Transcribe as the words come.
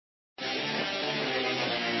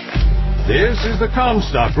This is the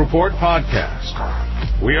Comstock Report podcast.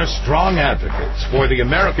 We are strong advocates for the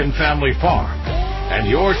American family farm and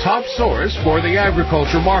your top source for the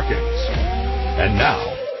agriculture markets. And now,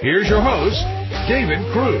 here's your host, David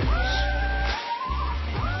Cruz.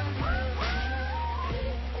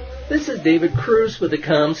 This is David Cruz with the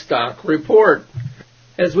Comstock Report.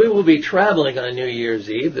 As we will be traveling on New Year's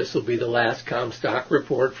Eve, this will be the last Comstock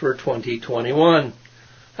Report for 2021.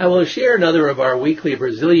 I will share another of our weekly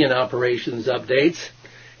Brazilian operations updates.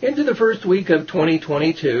 Into the first week of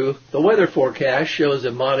 2022, the weather forecast shows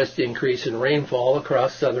a modest increase in rainfall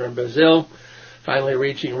across southern Brazil, finally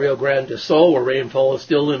reaching Rio Grande do Sul, where rainfall is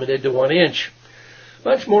still limited to 1 inch.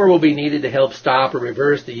 Much more will be needed to help stop or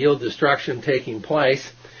reverse the yield destruction taking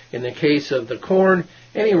place. In the case of the corn,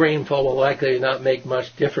 any rainfall will likely not make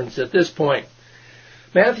much difference at this point.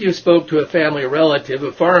 Matthew spoke to a family relative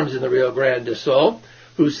who farms in the Rio Grande do Sul,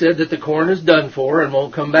 who said that the corn is done for and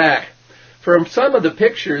won't come back. From some of the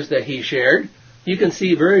pictures that he shared, you can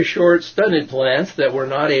see very short stunted plants that were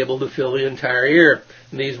not able to fill the entire ear.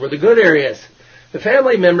 And these were the good areas. The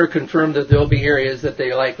family member confirmed that there will be areas that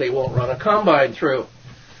they likely won't run a combine through.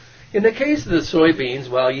 In the case of the soybeans,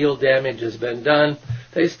 while yield damage has been done,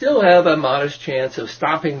 they still have a modest chance of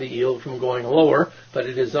stopping the yield from going lower, but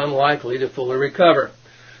it is unlikely to fully recover.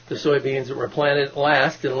 The soybeans that were planted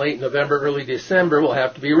last in late November, early December will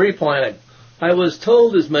have to be replanted. I was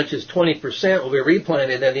told as much as 20% will be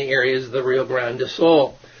replanted in the areas of the Rio Grande do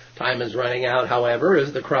Sul. Time is running out, however,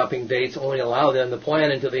 as the cropping dates only allow them to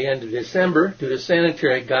plant until the end of December due to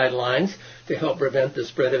sanitary guidelines to help prevent the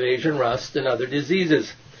spread of Asian rust and other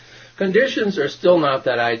diseases. Conditions are still not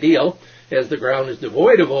that ideal, as the ground is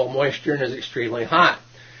devoid of all moisture and is extremely hot.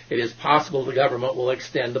 It is possible the government will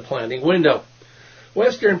extend the planting window.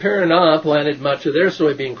 Western Paraná planted much of their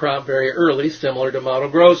soybean crop very early, similar to Mato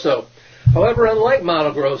Grosso. However, unlike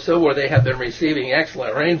Mato Grosso, where they have been receiving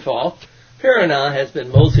excellent rainfall, Paraná has been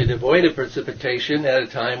mostly devoid of precipitation at a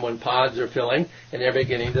time when pods are filling and they're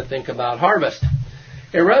beginning to think about harvest.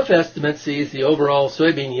 A rough estimate sees the overall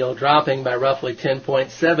soybean yield dropping by roughly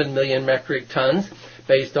 10.7 million metric tons,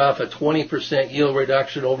 based off a 20% yield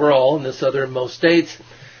reduction overall in the southernmost states,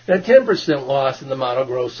 and a 10% loss in the Mato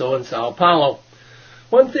Grosso and Sao Paulo.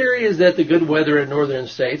 One theory is that the good weather in northern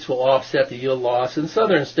states will offset the yield loss in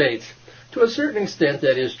southern states. To a certain extent,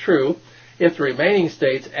 that is true. If the remaining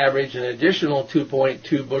states average an additional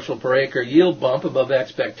 2.2 bushel per acre yield bump above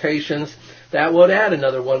expectations, that would add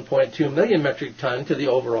another 1.2 million metric ton to the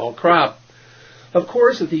overall crop. Of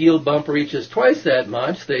course, if the yield bump reaches twice that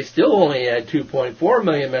much, they still only add 2.4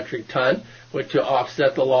 million metric ton, which will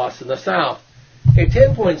offset the loss in the south. A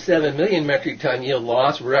 10.7 million metric ton yield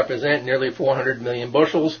loss would represent nearly 400 million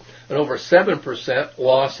bushels, and over 7%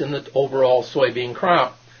 loss in the overall soybean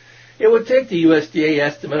crop. It would take the USDA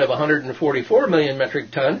estimate of 144 million metric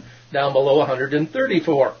ton down below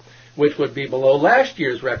 134, which would be below last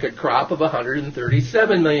year's record crop of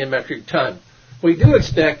 137 million metric ton. We do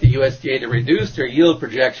expect the USDA to reduce their yield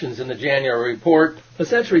projections in the January report, but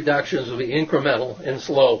such reductions will be incremental and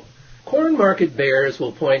slow. Corn market bears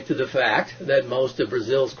will point to the fact that most of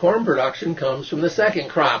Brazil's corn production comes from the second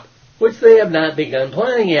crop, which they have not begun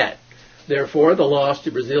planting yet. Therefore, the loss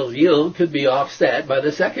to Brazil's yield could be offset by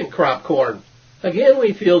the second crop corn. Again,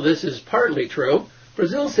 we feel this is partly true.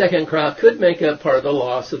 Brazil's second crop could make up part of the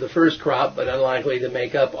loss of the first crop, but unlikely to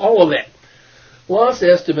make up all of it. Loss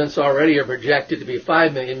estimates already are projected to be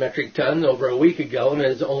 5 million metric ton over a week ago, and it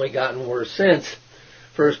has only gotten worse since.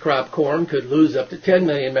 First crop corn could lose up to 10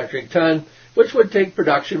 million metric ton, which would take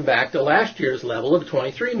production back to last year's level of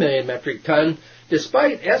 23 million metric ton,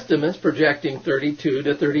 despite estimates projecting 32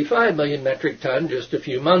 to 35 million metric ton just a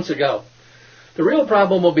few months ago. The real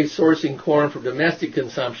problem will be sourcing corn for domestic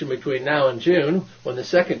consumption between now and June, when the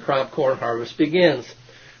second crop corn harvest begins.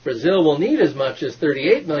 Brazil will need as much as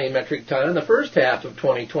 38 million metric ton in the first half of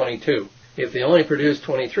 2022. If they only produce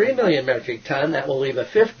 23 million metric ton, that will leave a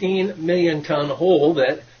 15 million ton hole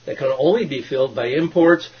that can only be filled by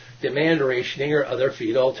imports, demand rationing, or other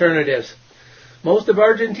feed alternatives. Most of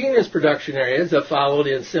Argentina's production areas have followed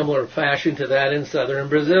in similar fashion to that in southern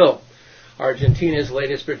Brazil. Argentina's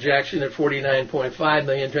latest projection of 49.5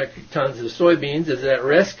 million metric tons of soybeans is at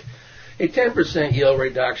risk. A 10% yield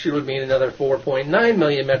reduction would mean another 4.9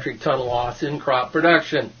 million metric ton loss in crop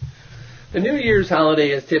production. The New Year's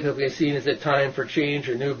holiday is typically seen as a time for change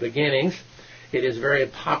or new beginnings. It is very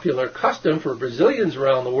popular custom for Brazilians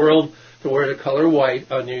around the world to wear the color white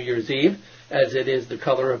on New Year's Eve, as it is the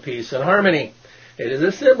color of peace and harmony. It is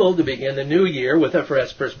a symbol to begin the new year with a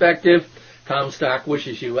fresh perspective. Comstock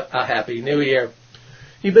wishes you a happy new year.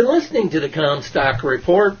 You've been listening to the Comstock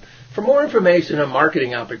Report. For more information on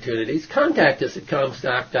marketing opportunities, contact us at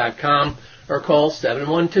Comstock.com or call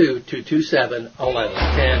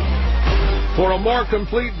 712-227-1110. For a more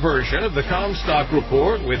complete version of the Comstock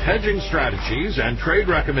Report with hedging strategies and trade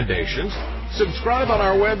recommendations, subscribe on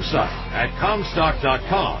our website at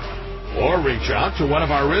Comstock.com or reach out to one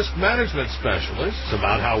of our risk management specialists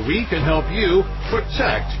about how we can help you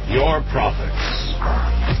protect your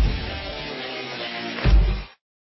profits.